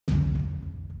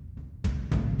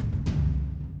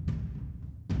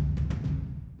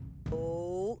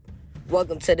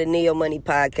Welcome to the Neo Money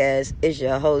Podcast. It's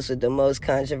your host with the most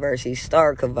controversy,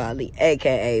 Star Cavalli,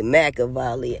 a.k.a.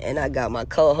 Machiavelli. And I got my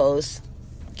co-host,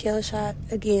 Killshot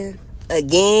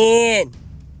again.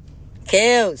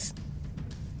 Kills.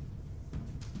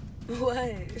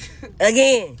 What?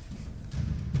 Again.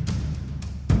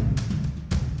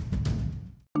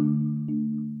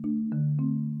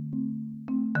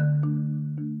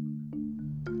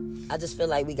 I just feel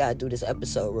like we gotta do this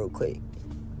episode real quick.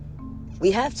 We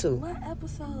have to. What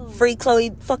episode? Free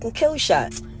Khloe fucking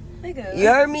Killshot. Nigga. You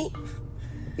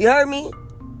heard me?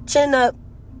 Chin up,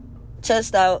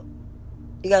 chest out.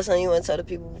 You got something you want to tell the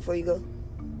people before you go?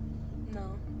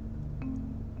 No.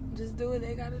 Just do what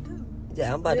they gotta do.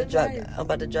 Yeah, I'm about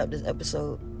to drop this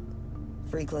episode.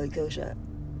 Free Khloe Killshot.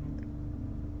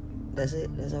 That's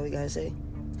it? That's all we gotta say?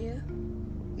 Yeah.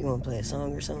 You wanna play a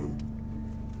song or something?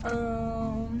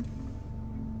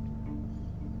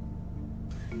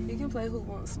 You can play Who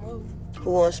Wants Smoke.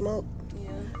 Who Wants Smoke?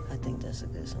 Yeah. I think that's a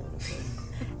good song to play.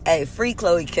 Hey, free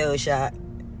Khloe Killshot.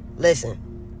 Listen,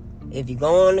 if you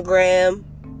go on the gram,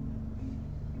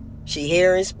 she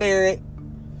here in spirit.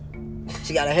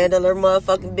 She gotta handle her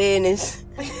motherfucking business.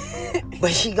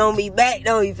 But she gonna be back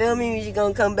though, you feel me? She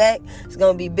gonna come back. It's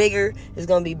gonna be bigger. It's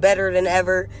gonna be better than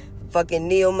ever. Fucking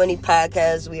Neo Money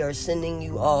Podcast. We are sending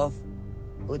you off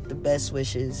with the best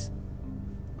wishes.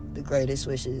 The greatest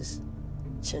wishes.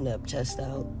 Chin up, chest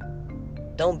out.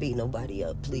 Don't beat nobody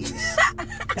up, please.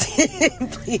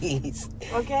 Please.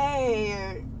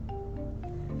 Okay.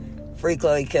 Free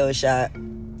Khloe Killshot.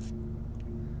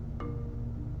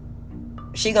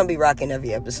 She gonna be rocking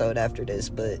every episode after this,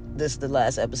 but this is the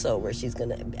last episode where she's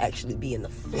gonna actually be in the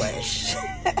flesh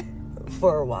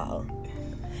for a while.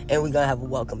 And we're gonna have a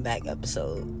welcome back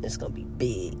episode. It's gonna be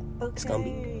big. Okay. It's gonna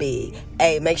be big.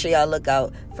 Hey, make sure y'all look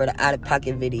out for the Out of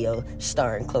Pocket video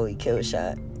starring Khloe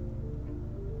Killshot.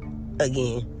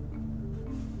 Again.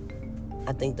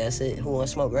 I think that's it. Who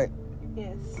Wants Smoke, right?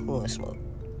 Yes. Who Wants Smoke?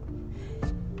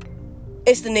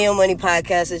 It's the Neo Money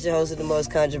Podcast. It's your host of the most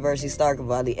controversy, Star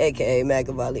Cavalli, a.k.a.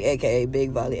 Machiavelli, a.k.a.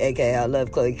 Big Volley, a.k.a. I Love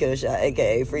Khloe Killshot,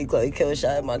 a.k.a. Free Khloe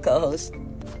Killshot, my co-host.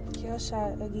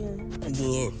 Killshot again.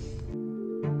 Again.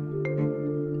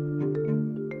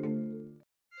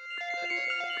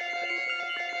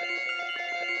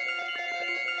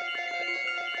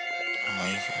 I'm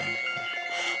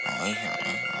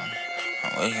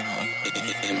waking.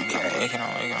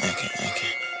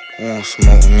 Who won't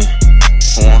smoke with me?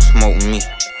 Who won't smoke with me?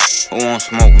 Who won't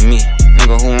smoke with me?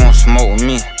 Nigga, who won't smoke with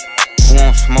me? Who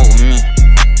won't smoke with me?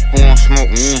 Who won't smoke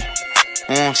with me?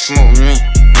 Who won't smoke with me?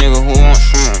 Nigga, who won't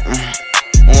smoke with me?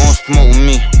 Who won't smoke with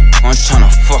me? I'm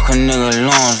tryna fuck a nigga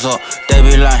lungs up. They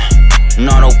be like,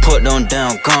 no, don't put them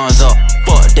damn guns up.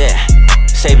 Fuck that.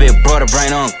 Say big brother, bring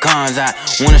them guns out.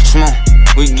 When it's smoke,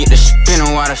 we get the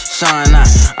spinning while the sun out.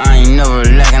 I ain't never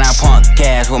lacking, I pump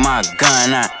gas with my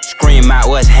gun out. Scream out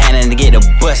what's happening to get the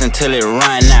bus until it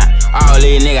run out. All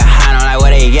these niggas hiding like what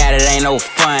they got, it ain't no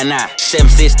fun out.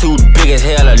 762 big as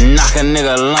hell to knock a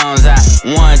nigga lungs out.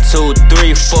 1, 2,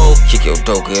 3, 4, kick your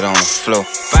dope, get on the floor.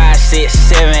 5, 6,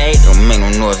 7, 8, don't make no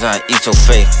noise, I'll eat your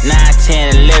face. 9,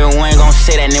 10, 11, we ain't gon'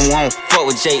 say that, then we won't fuck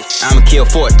with Jake. I'ma kill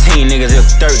 14 niggas if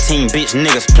 13 bitch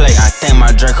niggas play. I think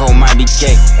my Draco might be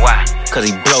gay. Why? Cause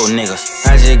he blow niggas.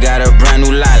 I just got a brand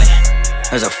new lolly.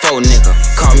 There's a faux nigga.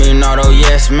 Call me an auto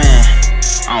yes man.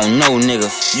 I don't know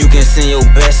niggas. You can send your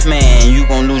best man, you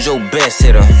gon' lose your best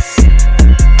hitter.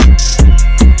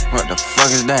 What the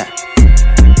fuck is that?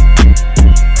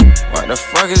 What the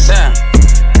fuck is that?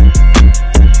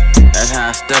 That's how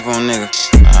I step on niggas.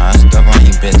 I step on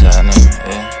you bitch ass nigga,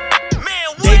 yeah.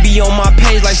 They be on my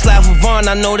page like Slav Vaughn,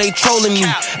 I know they trolling me.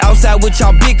 Outside with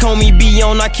y'all big homie be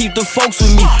on, I keep the folks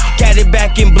with me. Got it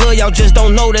back in blood, y'all just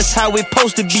don't know that's how it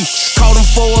supposed to be. Caught him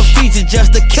for a feature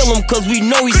just to kill him cause we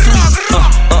know he sleep.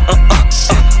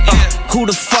 Who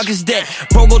the fuck is that?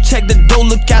 Bro, go check the door,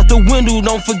 look out the window,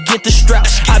 don't forget the strap.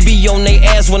 I be on they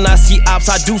ass when I see ops,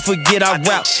 I do forget I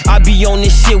rap. I be on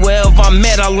this shit wherever I'm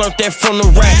at, I learned that from the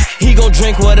rap. He gon'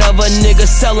 drink whatever nigga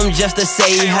sell him just to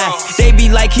say hi. They be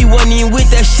like he wasn't even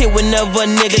with that shit whenever a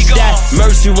nigga die.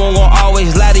 Mercy won't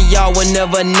always lie to y'all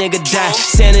whenever a nigga die.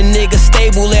 Send a nigga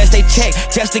stable as they check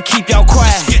just to keep y'all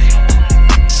quiet.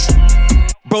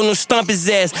 Bro, no stump his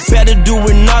ass. Better do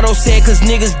what Nardo said, cause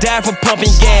niggas die for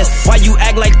pumping gas. Why you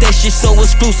act like that shit so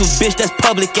exclusive, bitch? That's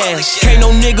public ass. Can't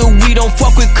no nigga we don't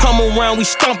fuck with come around, we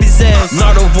stump his ass.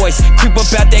 Nardo voice, creep up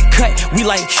out that cut, we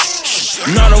like shh, shh.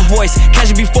 Nardo voice,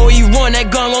 catch it before he run that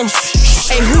gun on.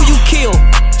 Hey, who you kill?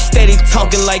 Steady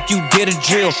talking like you did a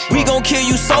drill. We gon' kill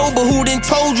you sober, who done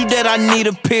told you that I need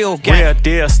a pill? Real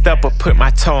deal, stepper, put my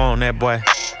toe on that boy.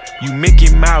 You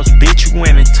Mickey Mouse, bitch, you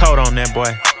went and told on that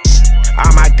boy.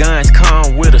 All my guns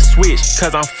come with a switch,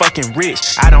 cause I'm fucking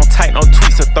rich. I don't type no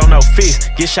tweets or throw no fists.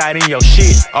 Get shot in your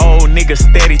shit. Old nigga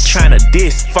steady tryna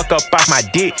diss. Fuck up off my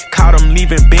dick. Caught him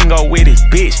leaving bingo with his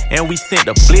bitch. And we sent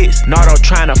the blitz. Nardo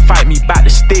tryna fight me bout the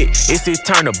stick. It's his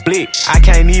turn to blick. I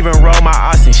can't even roll my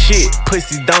ass and shit.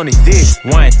 Pussies don't exist.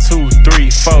 1, 2, 3,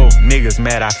 4. Niggas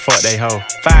mad I fuck they hoe.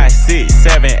 5, 6,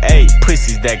 7, 8.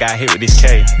 Pussies that got hit with this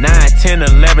K. 9, 10,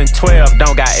 11, 12.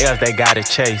 Don't got L's, they gotta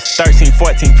chase. 13,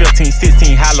 14, 15,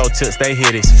 16 hollow tips, they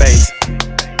hit his face.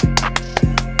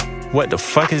 What the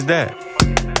fuck is that?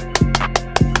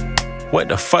 What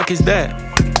the fuck is that?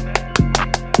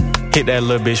 Hit that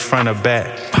little bitch front or back.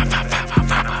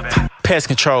 Pest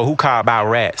control, who called about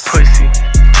rats? Pussy.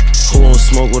 Who won't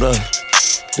smoke with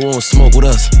us? Who won't smoke with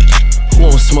us? Who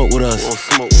won't smoke with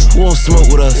us? Who won't smoke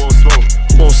with us?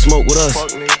 Who won't smoke with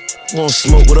us? Who won't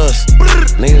smoke with us?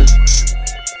 Nigga.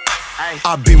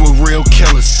 I be with real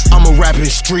killers. I'm a rapping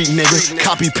street nigga.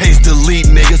 Copy, paste, delete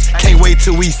niggas. Can't wait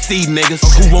till we see niggas.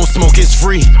 Who won't smoke is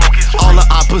free. All the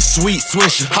oppa sweet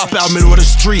swisher. Hop out middle of the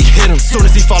street, hit him. Soon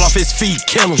as he fall off his feet,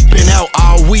 kill him. Been out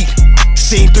all week.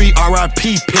 Seen 3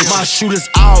 RIP pics. My shooters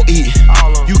all eat.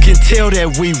 You can tell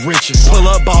that we richer. Pull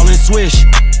up, ball and swish.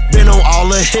 Been on all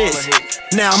the hits.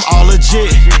 Now I'm all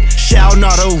legit. Shout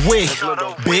not a wick,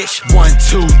 bitch. 1,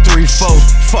 2, 3, 4.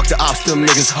 Fuck the ops, them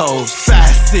niggas hoes.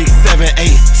 5, 6, 7,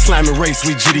 8. Slamming race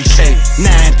with GDK.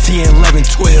 9, 10, 11,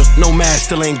 12. No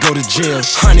mask, still ain't go to jail.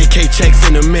 100K checks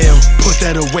in the mail. Put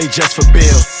that away just for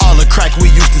bail. All the crack we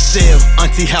used to sell.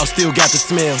 Auntie house still got the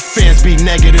smell. Fans be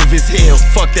negative as hell.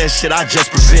 Fuck that shit, I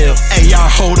just prevail. AR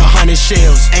hold 100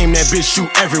 shells. Aim that bitch, shoot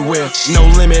everywhere. No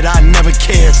limit, I never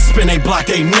care. Spin a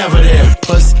block, they never there.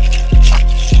 Puss.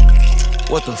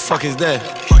 What the fuck is that?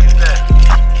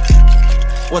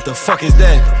 What the fuck is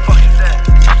that?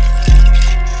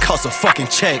 Cost a fucking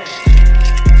check.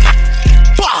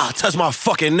 Bah! Touch my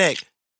fucking neck.